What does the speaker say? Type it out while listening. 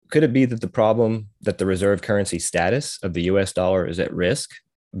could it be that the problem that the reserve currency status of the U.S. dollar is at risk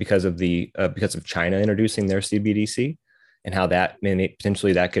because of China introducing their CBDC, and how that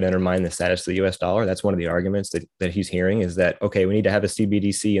potentially that could undermine the status of the U.S. dollar? That's one of the arguments that he's hearing, is that, okay, we need to have a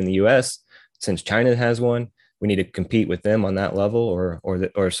CBDC in the U.S. since China has one. We need to compete with them on that level, or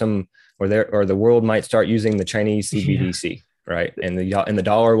the world might start using the Chinese CBDC, right? And the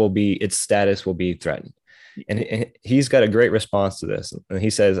dollar its status will be threatened. And he's got a great response to this. And he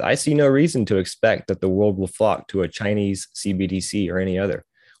says, I see no reason to expect that the world will flock to a Chinese CBDC or any other.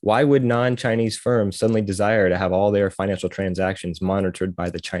 Why would non-Chinese firms suddenly desire to have all their financial transactions monitored by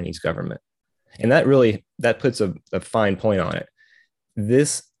the Chinese government? And that puts a fine point on it.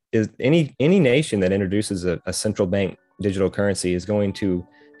 This is any nation that introduces a central bank digital currency is going to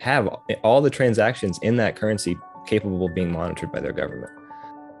have all the transactions in that currency capable of being monitored by their government.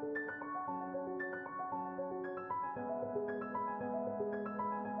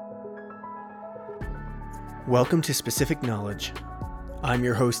 Welcome to Specific Knowledge. I'm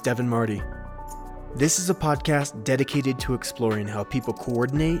your host, Devin Marty. This is a podcast dedicated to exploring how people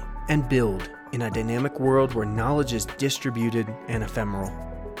coordinate and build in a dynamic world where knowledge is distributed and ephemeral.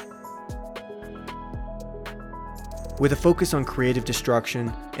 With a focus on creative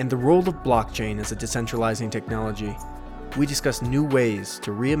destruction and the role of blockchain as a decentralizing technology, we discuss new ways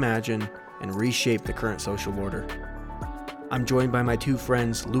to reimagine and reshape the current social order. I'm joined by my two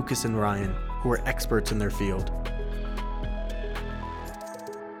friends, Lucas and Ryan, who are experts in their field.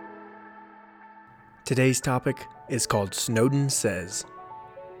 Today's topic is called Snowden Says.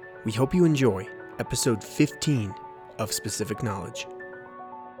 We hope you enjoy episode 15 of Specific Knowledge.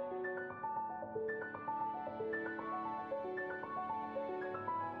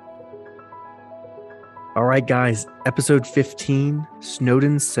 All right, guys, episode 15,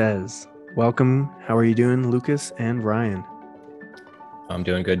 Snowden Says. Welcome. How are you doing, Lucas and Ryan? I'm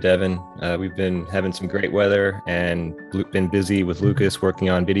doing good, Devin. We've been having some great weather and been busy with Lucas working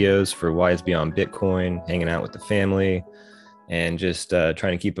on videos for Wise Beyond Bitcoin, hanging out with the family, and just trying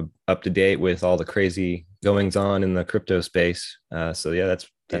to keep up to date with all the crazy goings on in the crypto space. That's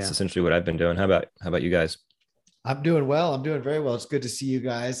essentially what I've been doing. How about you guys? I'm doing well. I'm doing very well. It's good to see you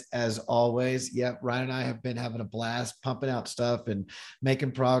guys as always. Yeah, Ryan and I have been having a blast pumping out stuff and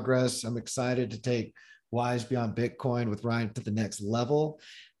making progress. I'm excited to take Wise Beyond Bitcoin with Ryan to the next level.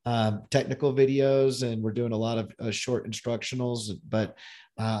 Technical videos, and we're doing a lot of short instructionals, but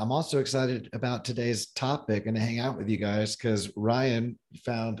I'm also excited about today's topic and to hang out with you guys because Ryan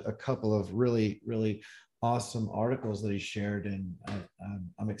found a couple of really, really awesome articles that he shared, and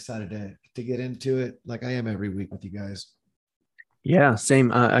I'm excited to get into it like I am every week with you guys. Yeah,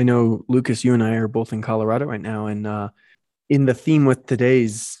 same. I know, Lucas, you and I are both in Colorado right now, and in the theme with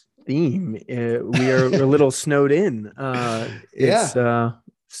today's theme, we are a little snowed in. It's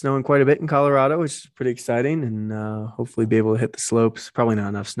snowing quite a bit in Colorado, which is pretty exciting, and hopefully be able to hit the slopes. Probably not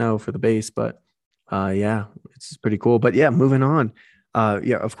enough snow for the base, but it's pretty cool. But yeah, moving on.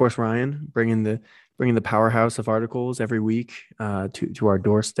 Of course, Ryan bringing the powerhouse of articles every week to our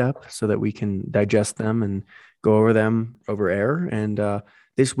doorstep so that we can digest them and go over them over air. And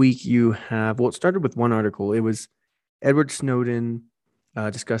this week you have, it started with one article. It was Edward Snowden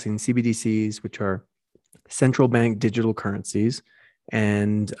discussing CBDCs, which are central bank digital currencies.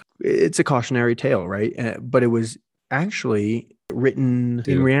 And it's a cautionary tale, right? But it was actually written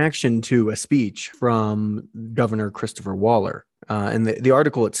in reaction to a speech from Governor Christopher Waller. And the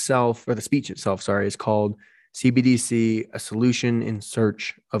article itself, or the speech itself, is called CBDC, a Solution in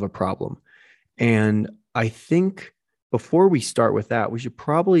Search of a Problem. And I think before we start with that, we should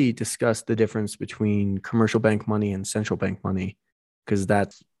probably discuss the difference between commercial bank money and central bank money, because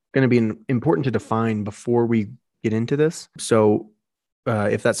that's going to be important to define before we get into this. So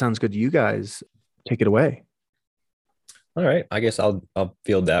if that sounds good to you guys, take it away. All right, I guess I'll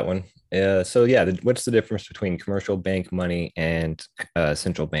field that one. What's the difference between commercial bank money and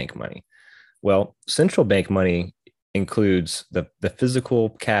central bank money? Well, central bank money includes the physical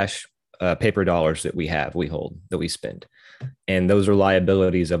cash paper dollars that we hold, that we spend. And those are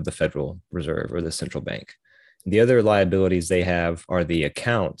liabilities of the Federal Reserve or the central bank. The other liabilities they have are the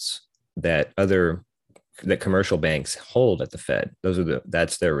accounts that commercial banks hold at the Fed.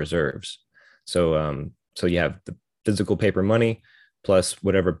 That's their reserves. So you have the physical paper money plus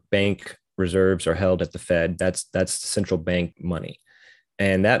whatever bank reserves are held at the Fed. That's central bank money.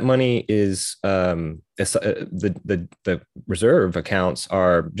 And that money is the reserve accounts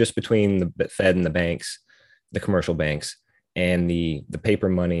are just between the Fed and the banks, the commercial banks, and the paper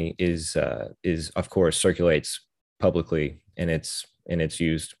money is of course circulates publicly, and it's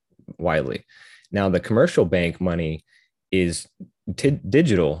used widely. Now the commercial bank money is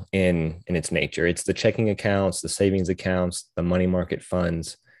digital in its nature. It's the checking accounts, the savings accounts, the money market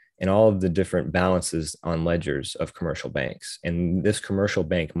funds, and all of the different balances on ledgers of commercial banks. And this commercial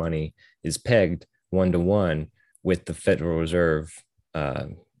bank money is pegged 1-to-1 with the Federal Reserve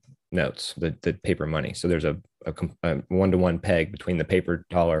notes, the paper money. So there's a 1-to-1 peg between the paper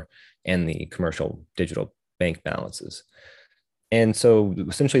dollar and the commercial digital bank balances. And so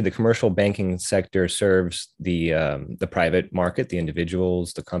essentially the commercial banking sector serves the private market, the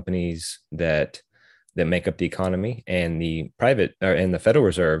individuals, the companies that make up the economy, and the private and the Federal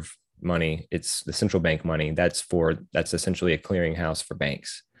Reserve money, it's the central bank money, that's essentially a clearinghouse for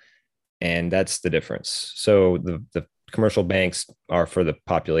banks. And that's the difference. So the commercial banks are for the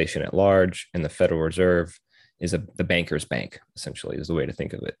population at large, and the Federal Reserve is the banker's bank, essentially, is the way to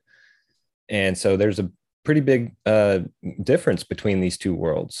think of it. And so there's a pretty big difference between these two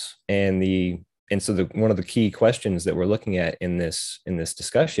worlds. One of the key questions that we're looking at in this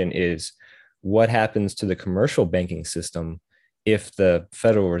discussion is what happens to the commercial banking system if the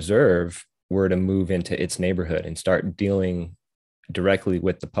Federal Reserve were to move into its neighborhood and start dealing directly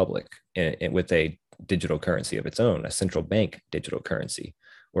with the public with a digital currency of its own, a central bank digital currency,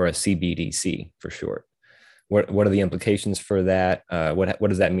 or a CBDC for short. What are the implications for that? What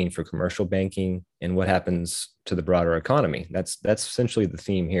does that mean for commercial banking, and what happens to the broader economy? That's essentially the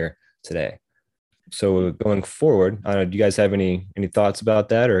theme here today. So going forward, do you guys have any thoughts about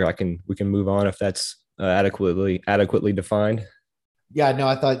that, or we can move on if that's adequately defined? Yeah, no,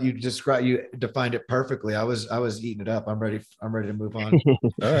 I thought you defined it perfectly. I was eating it up. I'm ready to move on.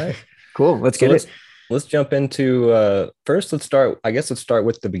 All right, cool. Let's get it. Let's jump into first. Let's start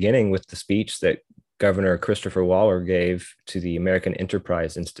with the beginning, with the speech that Governor Christopher Waller gave to the American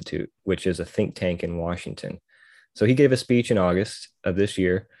Enterprise Institute, which is a think tank in Washington. So he gave a speech in August of this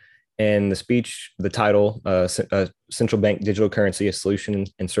year, and the title, Central Bank Digital Currency, a Solution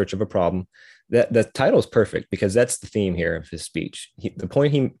in Search of a Problem. That the title is perfect because that's the theme here of his speech. The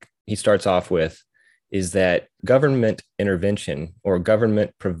point he starts off with is that government intervention, or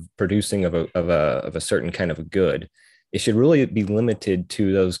government producing of a certain kind of a good, it should really be limited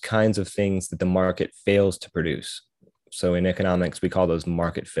to those kinds of things that the market fails to produce. So in economics, we call those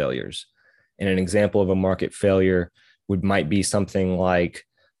market failures. And an example of a market failure might be something like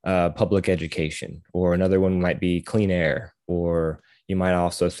public education, or another one might be clean air, or you might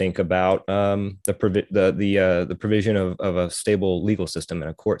also think about the provision of a stable legal system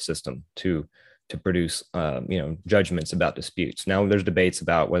and a court system to produce judgments about disputes. Now there's debates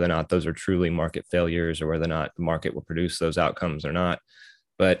about whether or not those are truly market failures, or whether or not the market will produce those outcomes or not.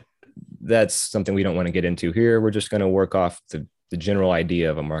 But that's something we don't want to get into here. We're just going to work off the general idea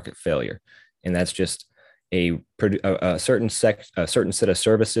of a market failure, and that's just a certain set of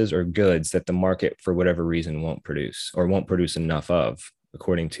services or goods that the market, for whatever reason, won't produce, or won't produce enough of,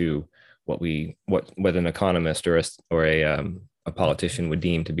 according to what an economist or a politician would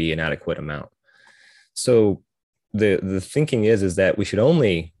deem to be an adequate amount. So the thinking is that we should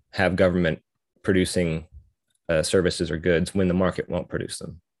only have government producing services or goods when the market won't produce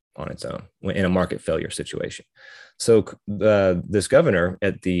them on its own, in a market failure situation. So this governor,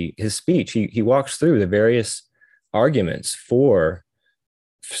 at his speech, he walks through the various arguments for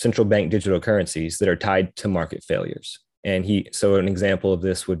central bank digital currencies that are tied to market failures. And so an example of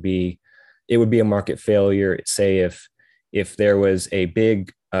this would be, it would be a market failure, say if there was a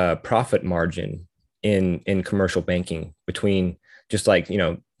big profit margin in commercial banking between, just like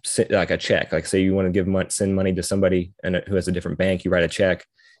a check, like say you want to send money to somebody who has a different bank, you write a check.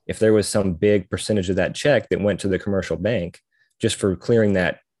 If there was some big percentage of that check that went to the commercial bank just for clearing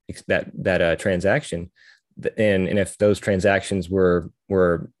that transaction, and if those transactions were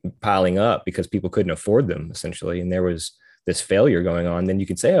piling up because people couldn't afford them, essentially, and there was this failure going on, then you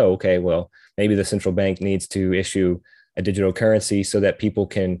could say, oh, okay, well, maybe the central bank needs to issue a digital currency so that people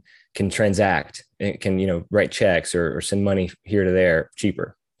can transact and can write checks or send money here to there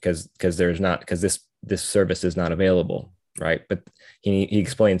cheaper, because this service is not available, right? But he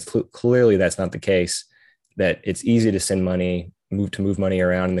explains clearly that's not the case, that it's easy to send money, move money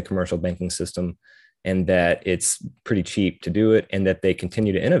around in the commercial banking system, and that it's pretty cheap to do it, and that they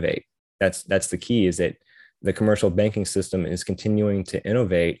continue to innovate. That's the key, is that the commercial banking system is continuing to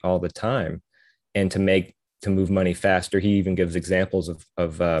innovate all the time, and to move money faster. He even gives examples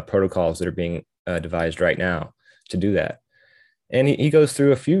of protocols that are being devised right now to do that. And he goes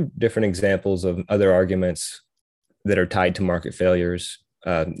through a few different examples of other arguments that are tied to market failures.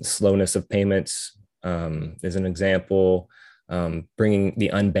 Slowness of payments is an example. Bringing the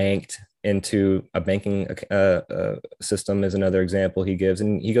unbanked into a banking system is another example he gives.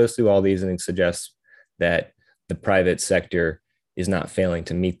 And he goes through all these and he suggests that the private sector is not failing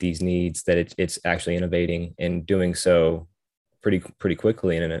to meet these needs, that it's actually innovating and doing so pretty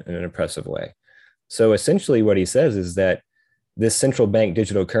quickly in an impressive way. So essentially what he says is that this central bank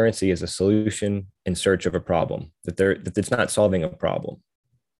digital currency is a solution in search of a problem, that it's not solving a problem,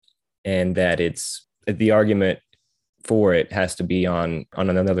 and that it's the argument for it has to be on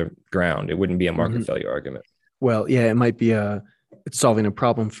another ground. It wouldn't be a market failure argument. Well, yeah, it might be it's solving a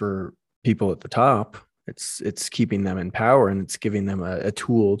problem for people at the top. It's keeping them in power, and it's giving them a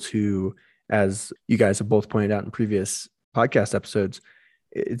tool to, as you guys have both pointed out in previous podcast episodes,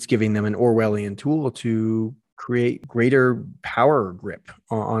 it's giving them an Orwellian tool to create greater power grip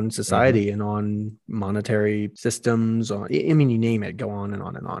on society and on monetary systems. I mean, you name it, go on and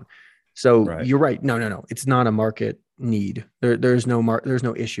on and on. So You're right. No. It's not a market need. There's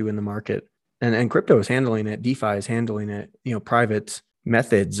no issue in the market. And crypto is handling it. DeFi is handling it. Private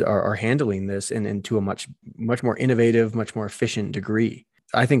methods are handling this and to a much more innovative, much more efficient degree.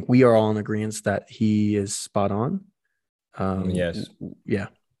 I think we are all in agreement that he is spot on. Yes. Yeah.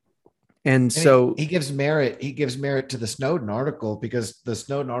 And so he gives merit to the Snowden article, because the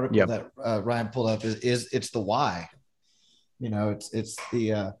Snowden article that Ryan pulled up is it's the why.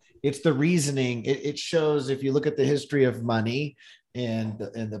 It's the reasoning. It shows, if you look at the history of money and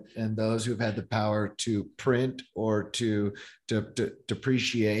those who've had the power to print or to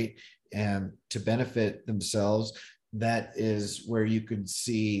depreciate and to benefit themselves, that is where you can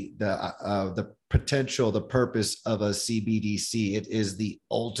see the potential, the purpose of a CBDC. It is the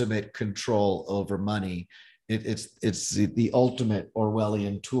ultimate control over money. It's the ultimate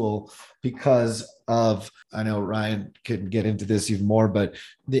Orwellian tool, because of, I know Ryan can get into this even more, but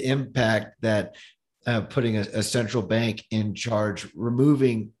the impact that putting a central bank in charge,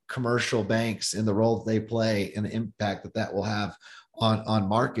 removing commercial banks and the role that they play, and the impact that will have on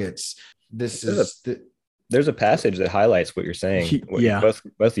markets. There's a passage that highlights what you're saying. Both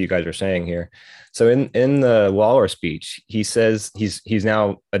of you guys are saying here. So in the Waller speech, he says he's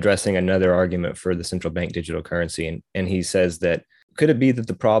now addressing another argument for the central bank digital currency, and he says that could it be that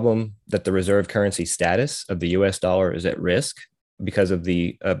the problem that the reserve currency status of the U.S. dollar is at risk because of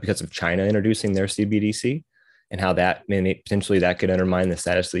China introducing their CBDC, and how that potentially that could undermine the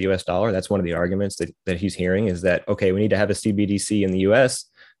status of the U.S. dollar? That's one of the arguments that he's hearing, is that, okay, we need to have a CBDC in the U.S.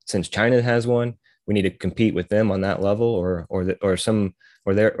 since China has one. We need to compete with them on that level, or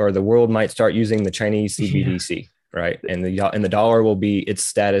the world might start using the Chinese CBDC, right? And the dollar its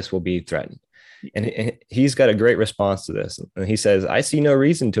status will be threatened. And he's got a great response to this. And he says, I see no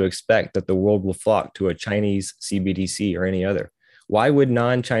reason to expect that the world will flock to a Chinese CBDC or any other. Why would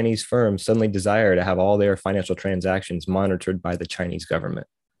non-Chinese firms suddenly desire to have all their financial transactions monitored by the Chinese government?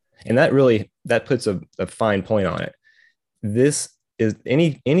 And that puts a fine point on it. This is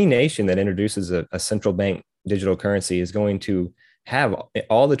any nation that introduces a central bank digital currency is going to have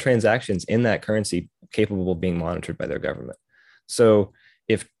all the transactions in that currency capable of being monitored by their government. So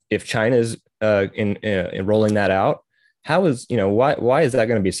if China's in rolling that out, why is that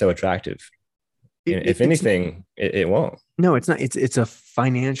going to be so attractive? If anything, it won't. No, it's not. It's a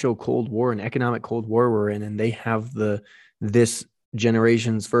financial Cold War, an economic Cold War we're in, and they have this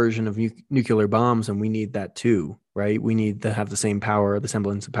generation's version of nuclear bombs, and we need that too, right? We need to have the same power, the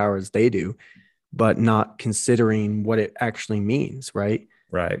semblance of power as they do, but not considering what it actually means, right?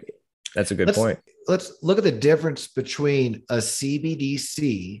 Right. That's a good point. Let's look at the difference between a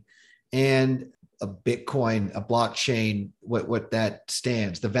CBDC and a Bitcoin, a blockchain, what that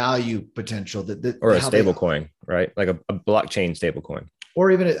stands, the value potential, or a stable coin, right? Like a blockchain stable coin,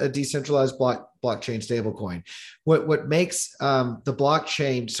 or even a decentralized blockchain stablecoin. What makes the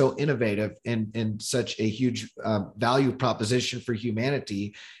blockchain so innovative and such a huge value proposition for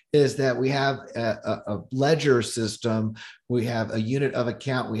humanity is that we have a ledger system, we have a unit of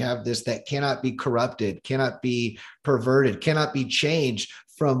account, we have this that cannot be corrupted, cannot be perverted, cannot be changed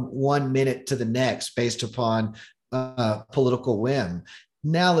from 1 minute to the next based upon political whim.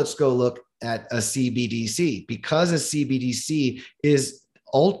 Now let's go look at a CBDC, because a CBDC is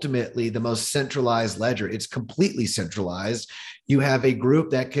ultimately the most centralized ledger. It's completely centralized. You have a group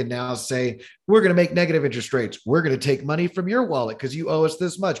that can now say, we're going to make negative interest rates. We're going to take money from your wallet because you owe us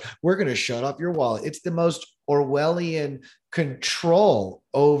this much. We're going to shut off your wallet. It's the most Orwellian control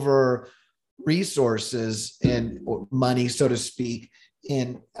over resources and money, so to speak.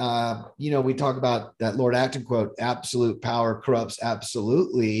 And, we talk about that Lord Acton quote, absolute power corrupts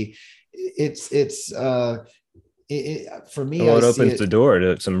absolutely. For me, it opens the door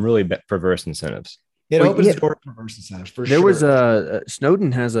to some really perverse incentives. It opens the door to perverse incentives, for sure. There was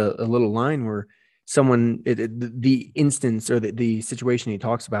Snowden has a little line where someone, the instance or the situation he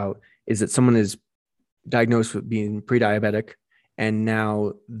talks about is that someone is diagnosed with being pre-diabetic, And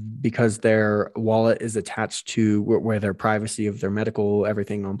now, because their wallet is attached to where their privacy of their medical,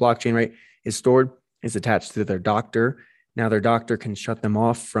 everything on blockchain, right, is stored, is attached to their doctor. Now their doctor can shut them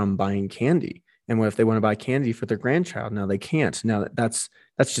off from buying candy. And what if they want to buy candy for their grandchild? Now they can't. Now that's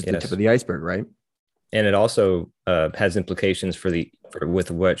just the tip of the iceberg, right? And it also has implications with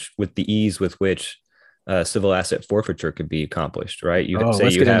the ease with which civil asset forfeiture could be accomplished, right? Let's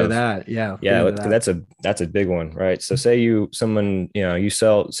get into that. Yeah, that's a big one, right? So say you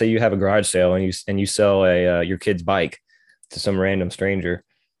have a garage sale and you sell your kid's bike to some random stranger,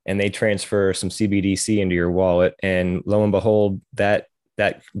 and they transfer some CBDC into your wallet, and lo and behold, that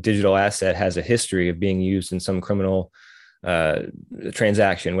digital asset has a history of being used in some criminal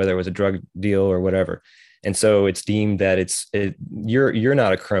transaction, whether it was a drug deal or whatever. And so it's deemed that you're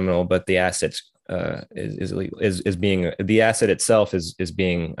not a criminal, but the assets the asset itself is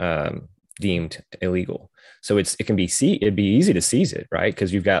being deemed illegal. So it'd be easy to seize it, right?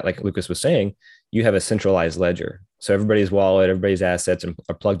 Because you've got, like Lucas was saying, you have a centralized ledger. So everybody's wallet, everybody's assets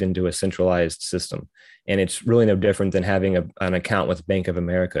are plugged into a centralized system. And it's really no different than having an account with Bank of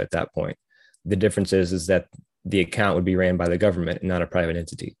America at that point. The difference is that the account would be ran by the government and not a private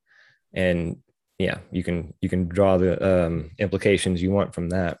entity. And yeah, you can draw the implications you want from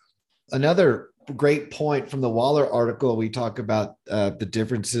that. Another great point from the Waller article, we talk about the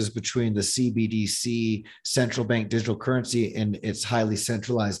differences between the CBDC, central bank digital currency, and its highly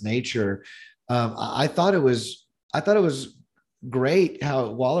centralized nature. I thought it was great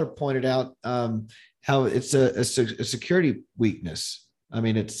how Waller pointed out how it's a security weakness. I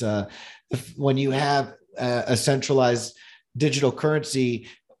mean, it's when you have a centralized digital currency,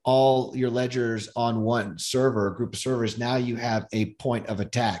 all your ledgers on one server, a group of servers, now you have a point of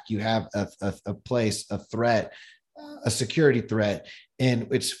attack. You have a place, a threat, a security threat. And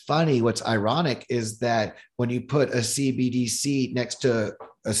it's funny, what's ironic is that when you put a CBDC next to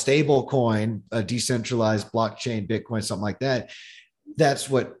a stable coin, a decentralized blockchain, Bitcoin, something like that, that's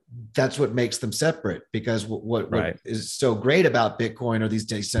what makes them separate. Because what is so great about Bitcoin or these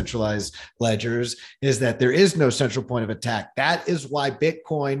decentralized ledgers is that there is no central point of attack. That is why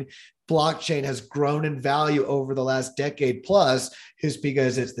Bitcoin blockchain has grown in value over the last decade plus, is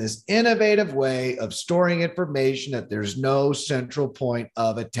because it's this innovative way of storing information that there's no central point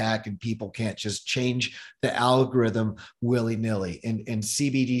of attack, and people can't just change the algorithm willy-nilly. And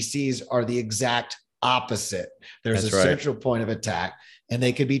CBDCs are the exact opposite. There's central point of attack, and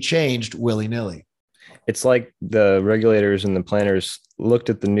they could be changed willy-nilly. It's like the regulators and the planners looked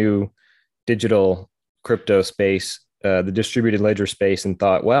at the new digital crypto space, the distributed ledger space, and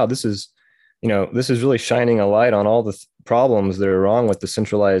thought, wow, this is really shining a light on all the problems that are wrong with the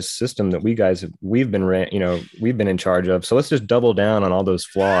centralized system that we've been in charge of. So let's just double down on all those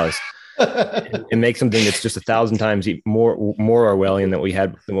flaws and make something that's just 1,000 times more Orwellian than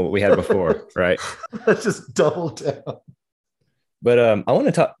what we had before, right? Let's just double down. But I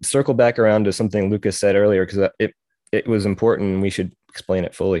want to circle back around to something Lucas said earlier, because it was important and we should explain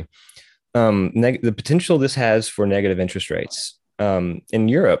it fully. The potential this has for negative interest rates. In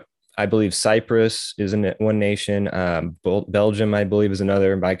Europe, I believe Cyprus is one nation. Belgium, I believe, is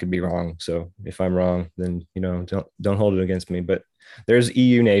another. I could be wrong. So if I'm wrong, then don't hold it against me. But there's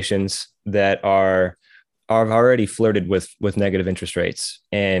EU nations that are already flirted with negative interest rates.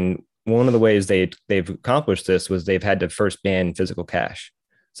 And one of the ways they've accomplished this was they've had to first ban physical cash.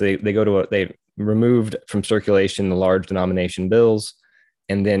 So they removed from circulation the large denomination bills,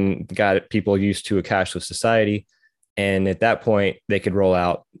 and then got people used to a cashless society. And at that point, they could roll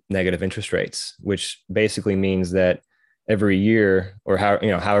out negative interest rates, which basically means that every year, or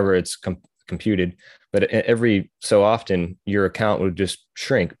however it's computed, but every so often your account would just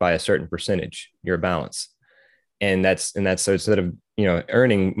shrink by a certain percentage, your balance. And that's so instead of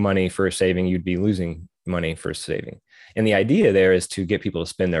earning money for saving, you'd be losing money for saving. And the idea there is to get people to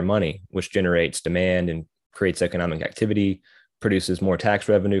spend their money, which generates demand and creates economic activity, produces more tax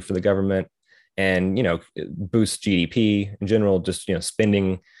revenue for the government, and boosts GDP in general. Just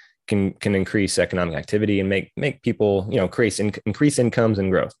spending can increase economic activity and make people increase incomes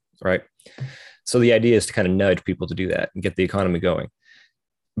and growth, right? So the idea is to kind of nudge people to do that and get the economy going.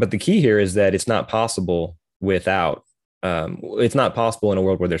 But the key here is that it's not possible it's not possible in a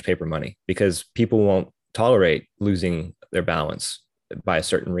world where there's paper money, because people won't tolerate losing their balance by a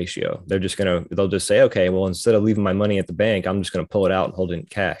certain ratio. They'll just say, okay, well, instead of leaving my money at the bank, I'm just going to pull it out and hold it in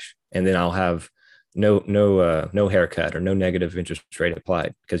cash. And then I'll have no haircut or no negative interest rate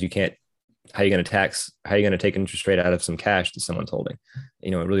applied, because you can't, how are you going to take interest rate out of some cash that someone's holding?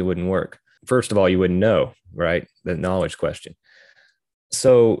 It really wouldn't work. First of all, you wouldn't know, right? The knowledge question.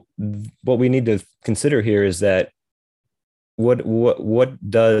 So what we need to consider here is that what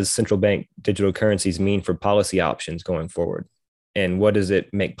does central bank digital currencies mean for policy options going forward, and what does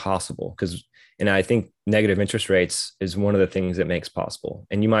it make possible? Because and I think negative interest rates is one of the things that makes possible.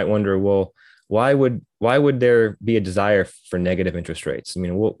 And you might wonder, well, why would there be a desire for negative interest rates? I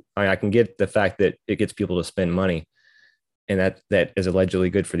mean, well, I can get the fact that it gets people to spend money, and that is allegedly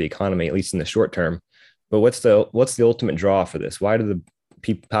good for the economy, at least in the short term. But what's the ultimate draw for this? Why do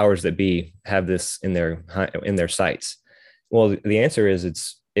the powers that be have this in their sights? Well, the answer is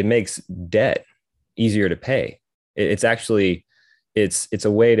it makes debt easier to pay. It's actually it's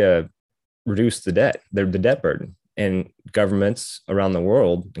a way to reduce the debt burden. And governments around the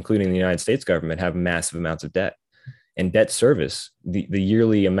world, including the United States government, have massive amounts of debt. And debt service, the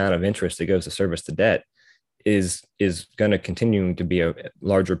yearly amount of interest that goes to service the debt, is going to continue to be a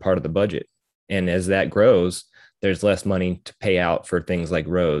larger part of the budget. And as that grows, there's less money to pay out for things like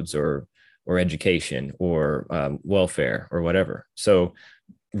roads or education or welfare or whatever. So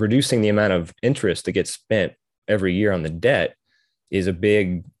reducing the amount of interest that gets spent every year on the debt is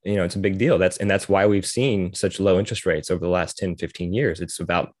it's a big deal. That's why we've seen such low interest rates over the last 10, 15 years. It's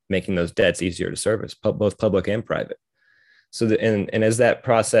about making those debts easier to service, both public and private. So and as that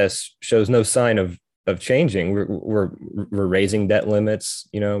process shows no sign of changing, we're raising debt limits.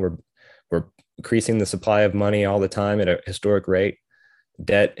 We're increasing the supply of money all the time at a historic rate.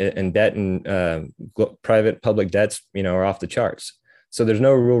 Debt and private public debts, are off the charts. So there's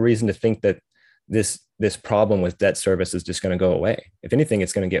no real reason to think that this problem with debt service is just going to go away. If anything,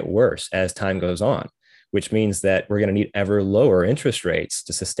 it's going to get worse as time goes on, which means that we're going to need ever lower interest rates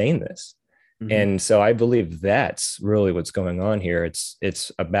to sustain this. Mm-hmm. And so I believe that's really what's going on here.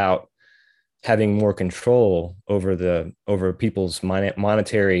 It's about having more control over people's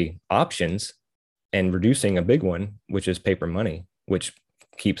monetary options and reducing a big one, which is paper money, which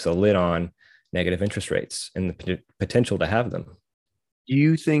keeps a lid on negative interest rates and the potential to have them. Do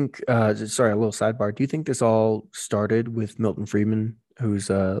you think, sorry, a little sidebar, do you think this all started with Milton Friedman, who's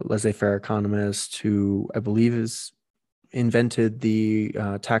a laissez-faire economist who I believe has invented the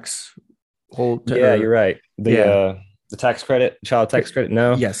tax hold? You're right. The tax credit, child tax credit.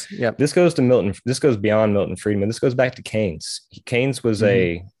 No. Yes. Yeah. This goes to Milton. This goes beyond Milton Friedman. This goes back to Keynes. Keynes was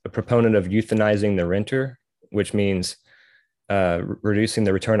a proponent of euthanizing the renter, which means reducing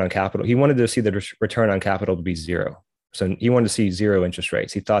the return on capital. He wanted to see the return on capital to be zero. So he wanted to see zero interest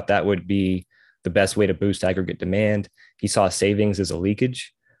rates. He thought that would be the best way to boost aggregate demand. He saw savings as a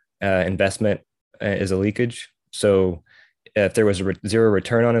leakage, investment as a leakage. So if there was a zero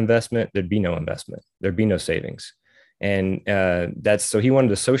return on investment, there'd be no investment. There'd be no savings. And so he wanted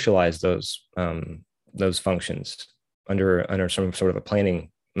to socialize those functions under some sort of a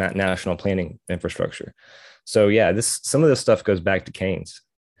national planning infrastructure. So some of this stuff goes back to Keynes.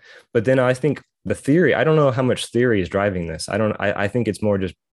 But then I think the theory, I don't know how much theory is driving this. I think it's more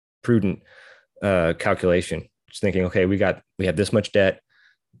just prudent calculation. Just thinking, okay, we have this much debt.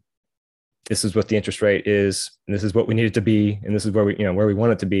 This is what the interest rate is, and this is what we need it to be, and this is where we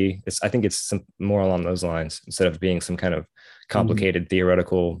want it to be. I think it's some more along those lines instead of being some kind of complicated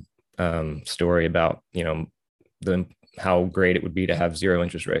theoretical story about how great it would be to have zero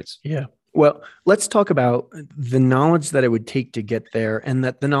interest rates. Yeah. Well, let's talk about the knowledge that it would take to get there, and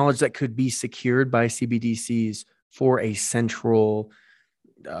that the knowledge that could be secured by CBDCs for a central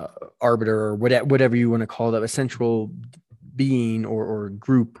arbiter or whatever you want to call that, a central being or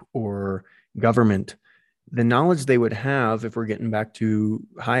group or government. The knowledge they would have, if we're getting back to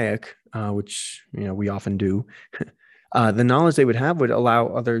Hayek, which we often do, the knowledge they would have would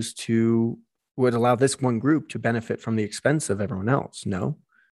allow this one group to benefit from the expense of everyone else. No.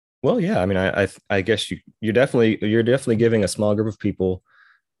 Well, yeah. I mean, I guess you're definitely giving a small group of people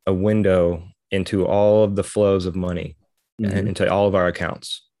a window into all of the flows of money and into all of our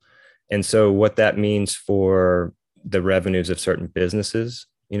accounts. And so what that means for the revenues of certain businesses,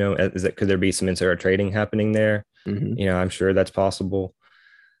 could there be some insider trading happening there? I'm sure that's possible.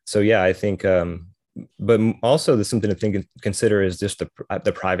 So yeah, I think, but also there's something to consider is just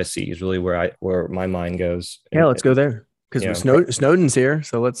the privacy is really where my mind goes. Yeah, let's go there. Because Snowden's here,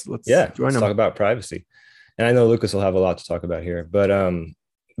 so let's join him. Talk about privacy. And I know Lucas will have a lot to talk about here, but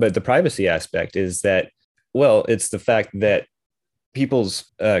the privacy aspect is that, well, it's the fact that people's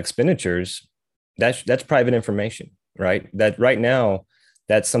expenditures, that's private information, right? That right now,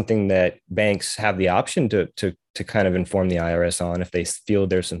 that's something that banks have the option to kind of inform the IRS on if they feel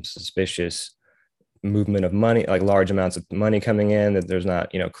there's some suspicious movement of money, like large amounts of money coming in that there's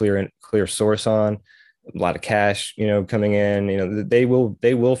not clear source on. A lot of cash, coming in, they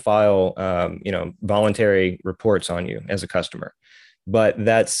will file, voluntary reports on you as a customer. But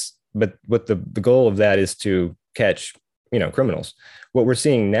what the goal of that is to catch criminals. What we're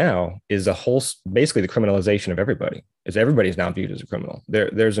seeing now is basically the criminalization of everybody. Is everybody's now viewed as a criminal.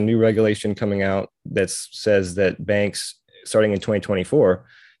 There's a new regulation coming out that says that banks starting in 2024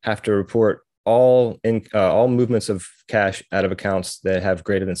 have to report all movements of cash out of accounts that have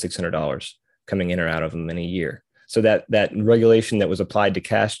greater than $600 coming in or out of them in a year. So that regulation that was applied to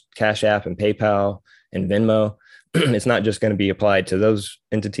Cash App and PayPal and Venmo, it's not just going to be applied to those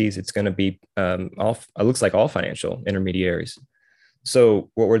entities. It's going to be it looks like all financial intermediaries. So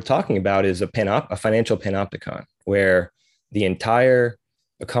what we're talking about is a financial panopticon where the entire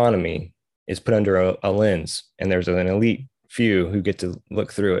economy is put under a lens, and there's an elite few who get to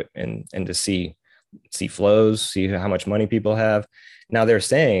look through it and to see flows, see how much money people have. Now they're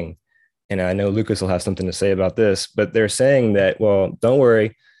saying, and I know Lucas will have something to say about this, but they're saying that, well, don't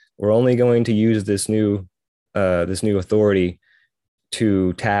worry, we're only going to use this new authority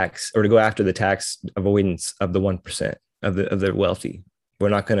to tax or to go after the tax avoidance of the 1% of the wealthy. We're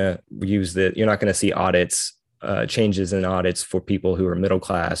not going to use you're not going to see audits, changes in audits for people who are middle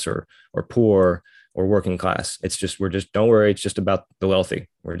class or poor or working class. Don't worry. It's just about the wealthy.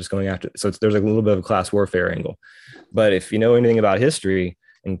 We're just going after. So there's a little bit of a class warfare angle. But if you know anything about history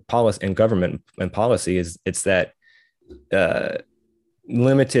and policy and government and policy, it's that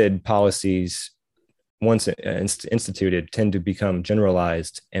limited policies once instituted tend to become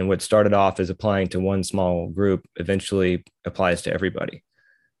generalized, and what started off as applying to one small group eventually applies to everybody.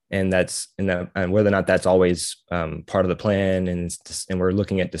 And and whether or not that's always part of the plan, and we're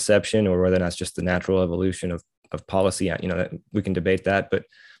looking at deception, or whether or not it's just the natural evolution of policy, we can debate that, but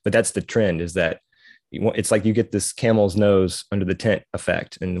that's the trend, is that it's like you get this camel's nose under the tent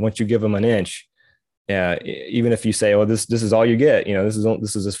effect, and once you give them an inch, even if you say, "Oh, this is all you get,"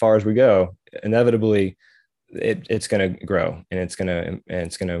 this is as far as we go. Inevitably, it's going to grow, and it's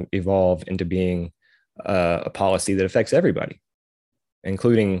going to evolve into being a policy that affects everybody,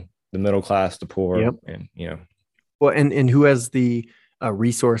 including the middle class, the poor, yep. and Well, and who has the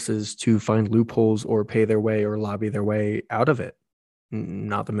resources to find loopholes or pay their way or lobby their way out of it?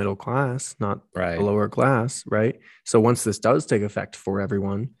 Not the middle class, not right. the lower class, right? So once this does take effect for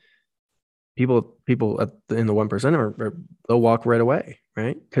everyone, people in the 1% they'll walk right away,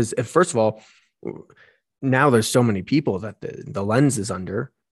 right? Because first of all, now there's so many people that the lens is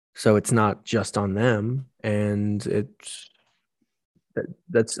under, so it's not just on them, and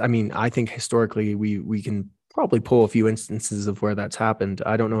I think historically we can probably pull a few instances of where that's happened.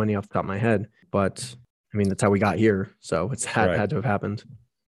 I don't know any off the top of my head, but that's how we got here, so it's had to have happened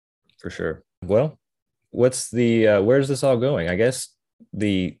for sure. Well, what's where's this all going? I guess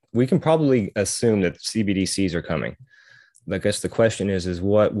we can probably assume that CBDCs are coming. I guess the question is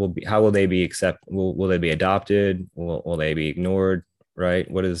how will they be accepted? Will they be adopted? Will they be ignored? Right?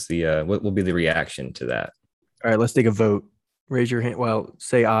 What will be the reaction to that? All right, let's take a vote. Raise your hand. Well,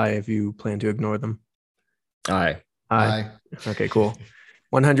 say aye if you plan to ignore them. Aye. Okay, cool.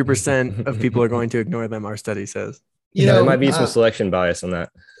 100% of people are going to ignore them, our study says. There might be some selection bias on that.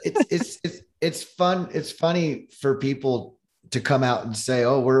 It's fun. It's funny for people to come out and say,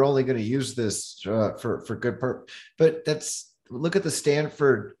 "Oh, we're only going to use this for good purpose." But look at the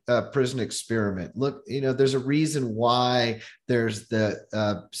Stanford prison experiment. Look, there's a reason why there's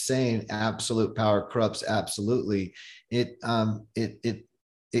the saying, "Absolute power corrupts absolutely." It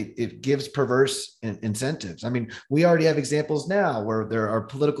gives perverse incentives. We already have examples now where there are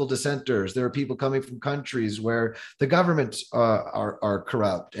political dissenters. There are people coming from countries where the governments are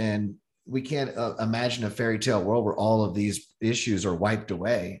corrupt, and we can't imagine a fairy tale world where all of these issues are wiped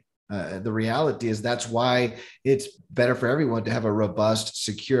away. The reality is that's why it's better for everyone to have a robust,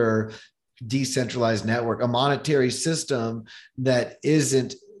 secure, decentralized network, a monetary system that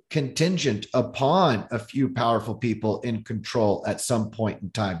isn't contingent upon a few powerful people in control at some point in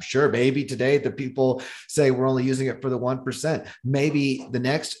time. Sure, maybe today the people say we're only using it for the 1%. Maybe the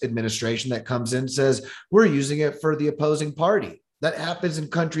next administration that comes in says we're using it for the opposing party. That happens in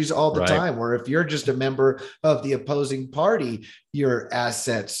countries all the time, where if you're just a member of the opposing party, your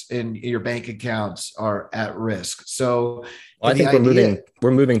assets and your bank accounts are at risk. So I think we're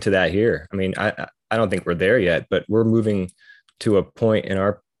moving to that here. I don't think we're there yet, but we're moving to a point in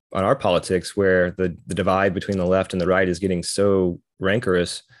our politics where the divide between the left and the right is getting so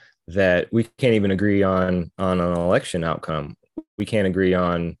rancorous that we can't even agree on an election outcome. We can't agree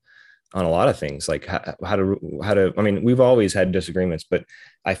on a lot of things, like how to. We've always had disagreements, but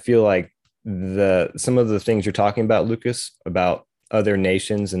I feel like some of the things you're talking about, Lucas, about other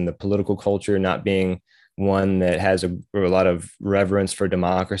nations and the political culture not being one that has a lot of reverence for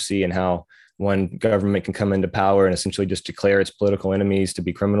democracy, and how one government can come into power and essentially just declare its political enemies to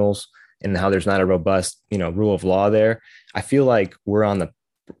be criminals and how there's not a robust, rule of law there. I feel like we're on the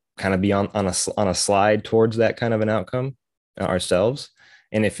kind of beyond on a slide towards that kind of an outcome ourselves.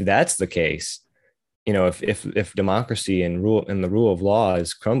 And if that's the case, if democracy and the rule of law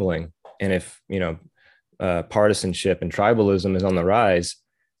is crumbling, and if partisanship and tribalism is on the rise,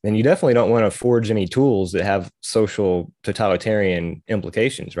 then you definitely don't want to forge any tools that have social totalitarian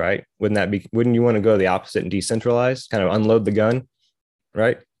implications, right? Wouldn't you want to go the opposite and decentralize, kind of unload the gun,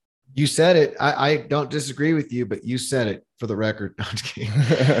 right? You said it. I don't disagree with you, but you said it for the record. I'm just kidding.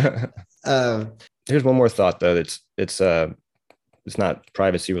 Here's one more thought, though. It's not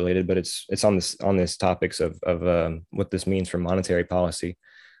privacy related, but it's on this topics of what this means for monetary policy.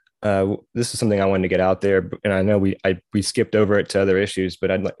 This is something I wanted to get out there, and I know we skipped over it to other issues, but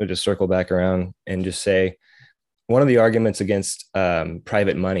I'd like to just circle back around and just say one of the arguments against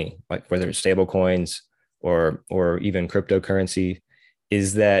private money, like whether it's stable coins or even cryptocurrency,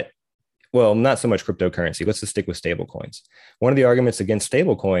 is that, well, not so much cryptocurrency. Let's just stick with stable coins. One of the arguments against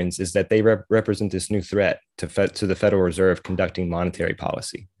stable coins is that they represent this new threat to the Federal Reserve conducting monetary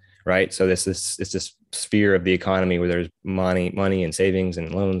policy, right? So it's this sphere of the economy where there's money and savings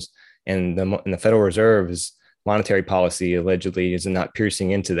and loans, and the Federal Reserve's monetary policy allegedly is not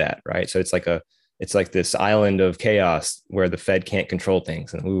piercing into that, right? So it's like this island of chaos where the Fed can't control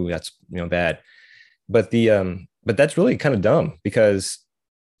things, and ooh, that's bad. But that's really kind of dumb, because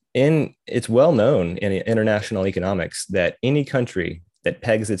it's well known in international economics that any country that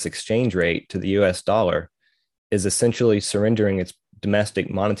pegs its exchange rate to the US dollar is essentially surrendering its domestic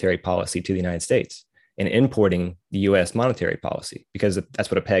monetary policy to the United States and importing the US monetary policy, because that's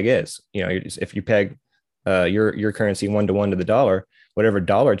what a peg is. If you peg your currency 1-to-1 to the dollar, whatever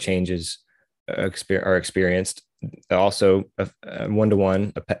dollar changes are experienced also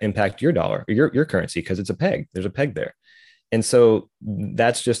 1-to-1 impact your dollar, your currency, because it's a peg. There's a peg there. And so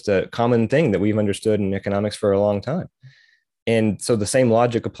that's just a common thing that we've understood in economics for a long time. And so the same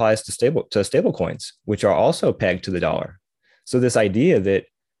logic applies to stable coins, which are also pegged to the dollar. So this idea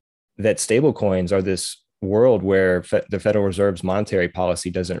that stable coins are this world where the Federal Reserve's monetary policy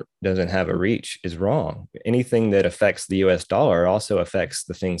doesn't have a reach is wrong. Anything that affects the US dollar also affects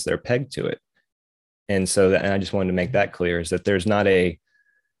the things that are pegged to it. And so and I just wanted to make that clear, is that there's not a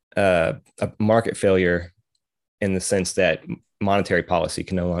market failure in the sense that monetary policy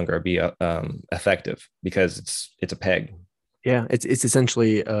can no longer be effective because it's a peg. Yeah, it's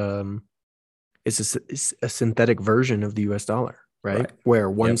essentially it's a synthetic version of the U.S. dollar, right? Where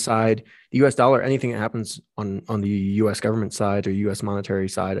one side, the U.S. dollar, anything that happens on the U.S. government side or U.S. monetary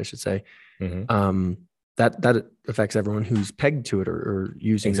side, I should say, that affects everyone who's pegged to it or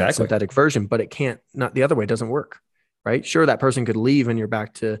using that synthetic version. But it can't, not the other way, doesn't work, right? Sure, that person could leave and you're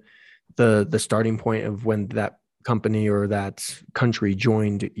back to the starting point of when that company or that country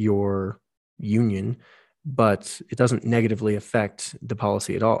joined your union, but it doesn't negatively affect the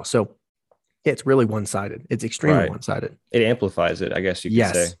policy at all. So it's really one-sided. It's extremely one-sided. It amplifies it, I guess you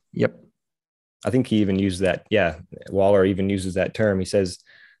could say. Yep. I think he even used that. Yeah. Waller even uses that term. He says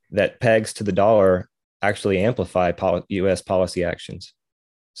that pegs to the dollar actually amplify U.S. policy actions.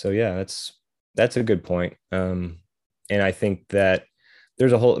 So yeah, that's a good point. And I think that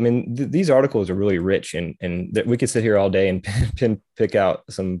there's a whole, these articles are really rich, and that we could sit here all day and pick out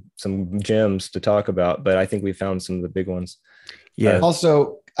some gems to talk about, but I think we found some of the big ones. Yeah.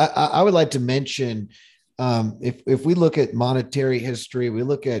 Also, I would like to mention, if we look at monetary history, we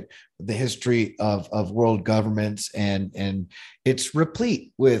look at the history of world governments, and it's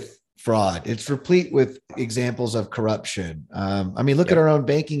replete with fraud. It's replete with examples of corruption. Look at our own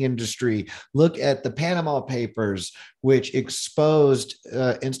banking industry. Look at the Panama Papers, which exposed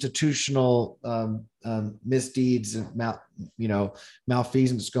institutional misdeeds and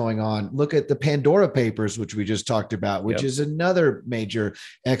malfeasance going on. Look at the Pandora Papers, which we just talked about, which is another major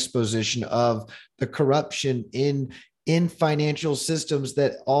exposition of the corruption in financial systems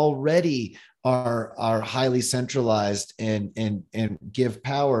that already are highly centralized and give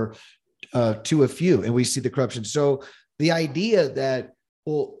power to a few, and we see the corruption. So the idea that,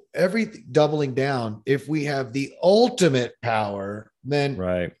 well, everything doubling down, if we have the ultimate power,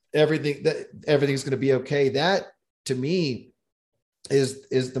 then everything's going to be okay. That to me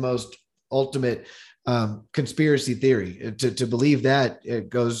is the most ultimate conspiracy theory. To believe that it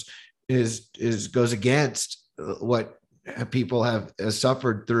goes against what people have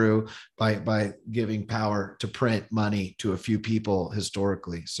suffered through by giving power to print money to a few people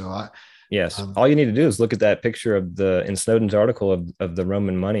historically. So all you need to do is look at that picture in Snowden's article of the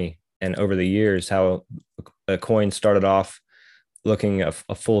Roman money, and over the years how a coin started off looking a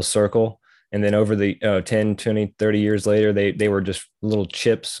full circle, And then over the 10, 20, 30 years later, they were just little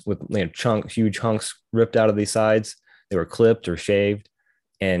chips with huge hunks ripped out of these sides. They were clipped or shaved.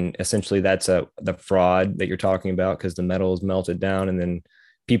 And essentially that's the fraud that you're talking about, because the metal is melted down. And then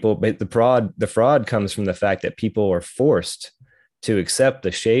the fraud comes from the fact that people are forced to accept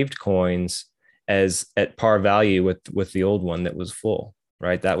the shaved coins as at par value with the old one that was full,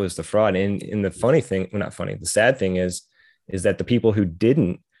 right? That was the fraud. And the funny thing, well, not funny, the sad thing is that the people who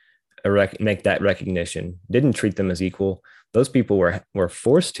didn't make that recognition, didn't treat them as equal, those people were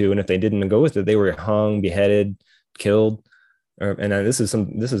forced to, and if they didn't go with it, they were hung, beheaded, killed. And this is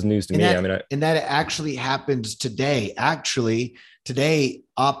news to me. And that actually happens today. Actually, today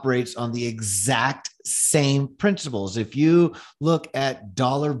operates on the exact same principles. If you look at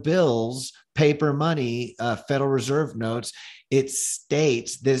dollar bills, paper money, Federal Reserve notes, it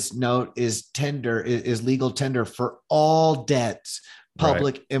states this note is legal tender for all debts,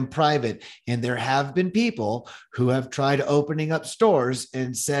 public right, and private. And there have been people who have tried opening up stores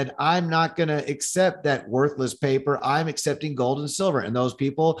and said, I'm not going to accept that worthless paper. I'm accepting gold and silver. And those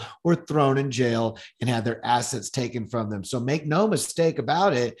people were thrown in jail and had their assets taken from them. So make no mistake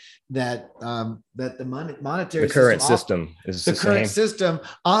about it, that the monetary current system is the current system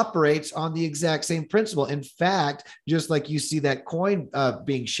operates on the exact same principle. In fact, just like you see that coin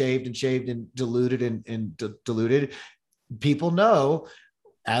being shaved and diluted and diluted, people know,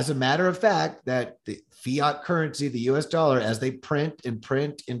 as a matter of fact, that the fiat currency, the US dollar, as they print and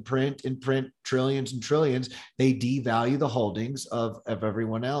print and print and print trillions and trillions, they devalue the holdings of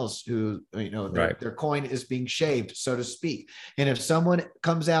everyone else who, their coin is being shaved, so to speak. And if someone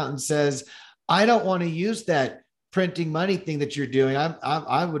comes out and says, I don't want to use that printing money thing that you're doing,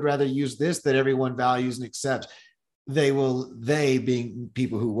 I would rather use this that everyone values and accepts, they being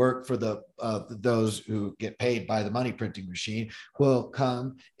people who work for those who get paid by the money printing machine, will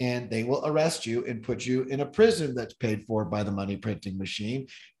come and they will arrest you and put you in a prison that's paid for by the money printing machine.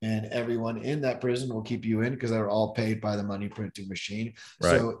 And everyone in that prison will keep you in because they're all paid by the money printing machine.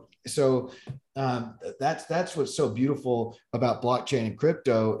 Right. So that's what's so beautiful about blockchain and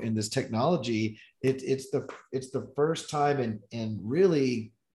crypto in this technology. It's the first time in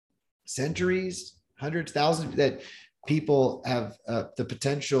really centuries, hundreds, thousands, that people have the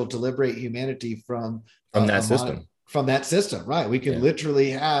potential to liberate humanity from that system. From that system, right? We can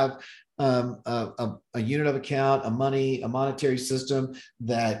literally have a unit of account, a monetary system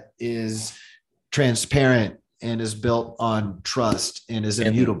that is transparent and is built on trust and is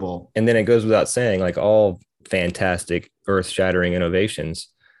immutable. And then it goes without saying, like all fantastic, earth-shattering innovations,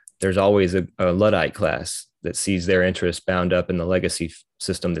 there's always a Luddite class that sees their interests bound up in the legacy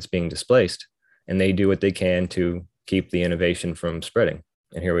system that's being displaced. And they do what they can to keep the innovation from spreading.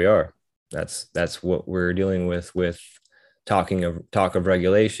 And here we are. That's what we're dealing with talk of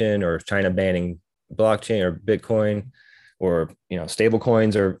regulation, or China banning blockchain or Bitcoin, or stable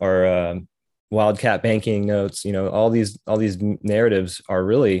coins, or wildcat banking notes. All these narratives are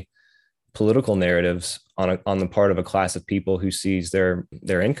really political narratives on the part of a class of people who sees their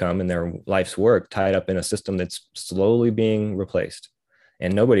income and their life's work tied up in a system that's slowly being replaced.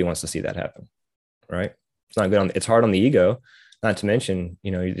 And nobody wants to see that happen. Right. It's not good. It's hard on the ego, not to mention,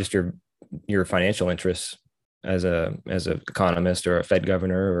 just your financial interests as an economist or a Fed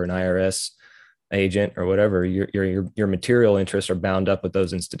governor or an IRS agent or whatever. Your material interests are bound up with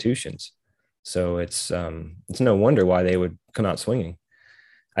those institutions. So it's no wonder why they would come out swinging.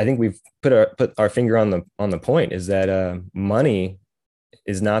 I think we've put our finger on the point, is that money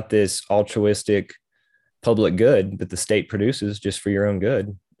is not this altruistic public good that the state produces just for your own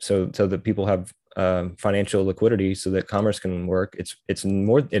good, so that people have financial liquidity so that commerce can work. It's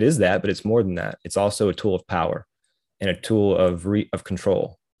more, it is that, but it's more than that. It's also a tool of power and a tool of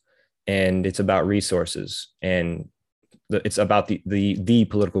control. And it's about resources, and it's about the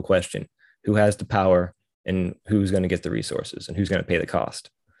political question: who has the power and who's going to get the resources and who's going to pay the cost.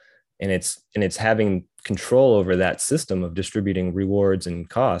 And it's having control over that system of distributing rewards and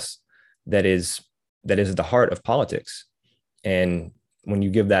costs that is at the heart of politics. And when you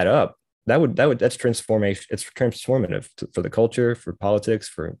give that up, that's transformation. It's transformative for the culture, for politics,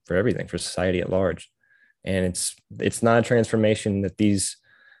 for everything, for society at large. And it's not a transformation that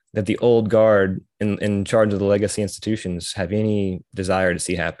the old guard in charge of the legacy institutions have any desire to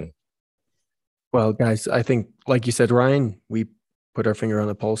see happen. Well, guys, I think, like you said, Ryan, we put our finger on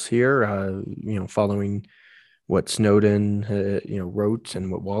the pulse here, following what Snowden, wrote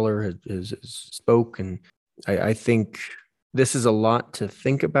and what Waller has spoke. And I think this is a lot to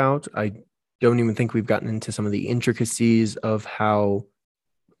think about. I don't even think we've gotten into some of the intricacies of how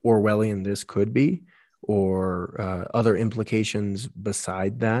Orwellian this could be, or other implications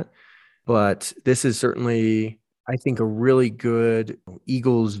beside that. But this is certainly, I think, a really good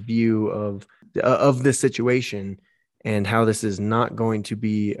Eagles view of this situation and how this is not going to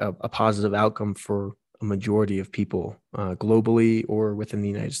be a positive outcome for a majority of people globally or within the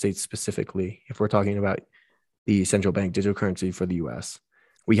United States specifically. If we're talking about the central bank digital currency for the US,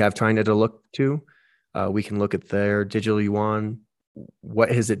 we have China to look to. We can look at their digital yuan.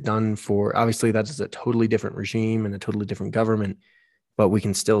 What has it done for? Obviously, that is a totally different regime and a totally different government, but we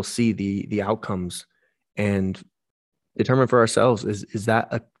can still see the outcomes and determine for ourselves, is that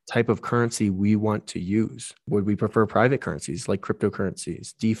a type of currency we want to use? Would we prefer private currencies like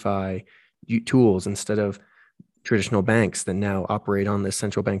cryptocurrencies, DeFi tools, instead of traditional banks that now operate on this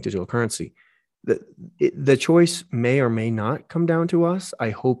central bank digital currency? The choice may or may not come down to us.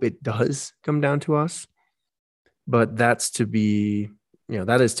 I hope it does come down to us, but that is to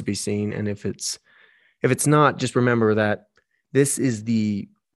be seen. And if it's not, just remember that this is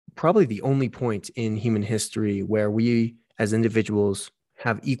probably the only point in human history where we as individuals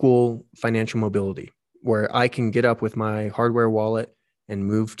have equal financial mobility, where I can get up with my hardware wallet and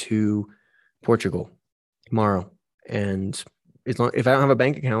move to Portugal tomorrow. And if I don't have a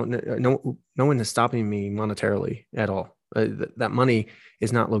bank account, no one is stopping me monetarily at all. That money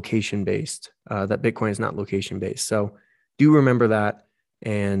is not location based. That Bitcoin is not location based. So do remember that.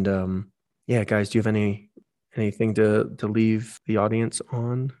 And guys, do you have anything to leave the audience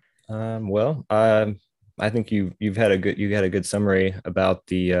on? I think you had a good summary about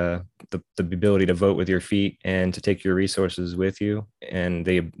the ability to vote with your feet and to take your resources with you, and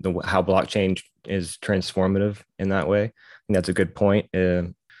how blockchain is transformative in that way. And that's a good point.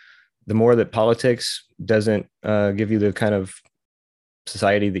 The more that politics doesn't give you the kind of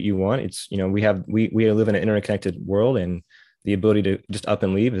society that you want, it's, we live in an interconnected world, and the ability to just up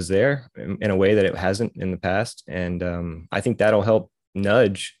and leave is there in a way that it hasn't in the past. And I think that'll help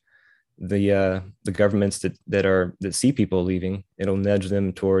nudge the governments that see people leaving. It'll nudge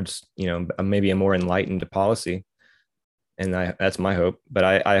them towards, maybe a more enlightened policy. And that's my hope.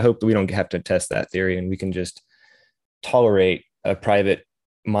 But I hope that we don't have to test that theory, and we can just tolerate a private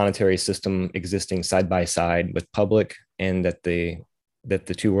monetary system existing side by side with public, and that the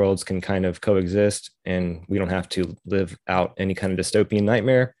two worlds can kind of coexist, and we don't have to live out any kind of dystopian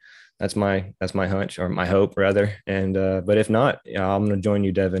nightmare. That's my hunch, or my hope rather. And but if not, I'm going to join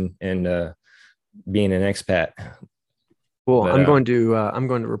you, Devin, and being an expat. Cool. But, I'm going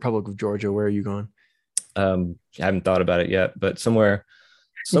to Republic of Georgia. Where are you going? I haven't thought about it yet, but somewhere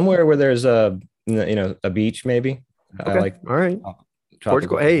where there's a beach, maybe. Okay. All right.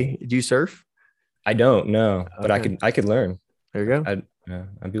 Portugal. Hey, do you surf? I don't know, but I could learn. There you go.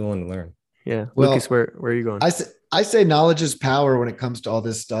 I'd be willing to learn. Yeah. Well, Lucas, where are you going? I say knowledge is power when it comes to all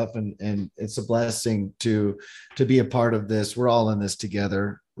this stuff. And it's a blessing to be a part of this. We're all in this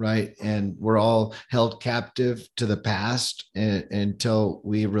together, right? And we're all held captive to the past until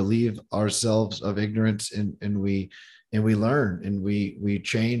we relieve ourselves of ignorance, and we learn, and we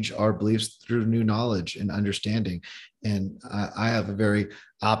change our beliefs through new knowledge and understanding. And I have a very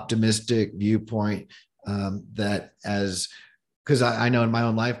optimistic viewpoint because I know in my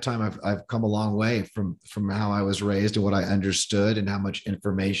own lifetime, I've come a long way from how I was raised and what I understood, and how much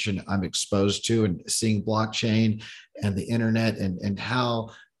information I'm exposed to, and seeing blockchain and the internet, and how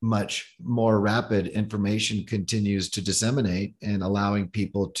much more rapid information continues to disseminate, and allowing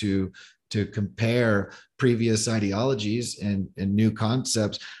people to compare previous ideologies and new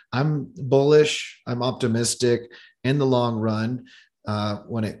concepts. I'm bullish. I'm optimistic in the long run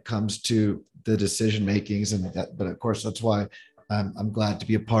when it comes to the decision makings, but of course that's why I'm glad to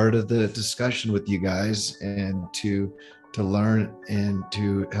be a part of the discussion with you guys, and to learn and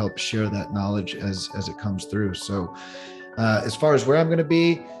to help share that knowledge as it comes through. So as far as where I'm going to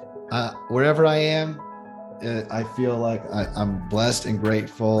be, wherever I am, I feel like I'm blessed and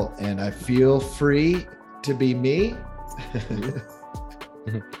grateful, and I feel free to be me.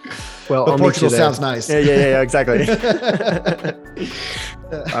 Well, but Portugal sounds nice. Yeah, exactly.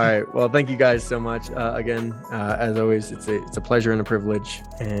 All right. Well, thank you guys so much. Again, as always, it's a pleasure and a privilege,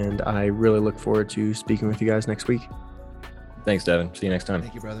 and I really look forward to speaking with you guys next week. Thanks, Devin. See you next time.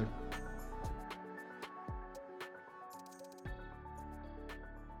 Thank you, brother.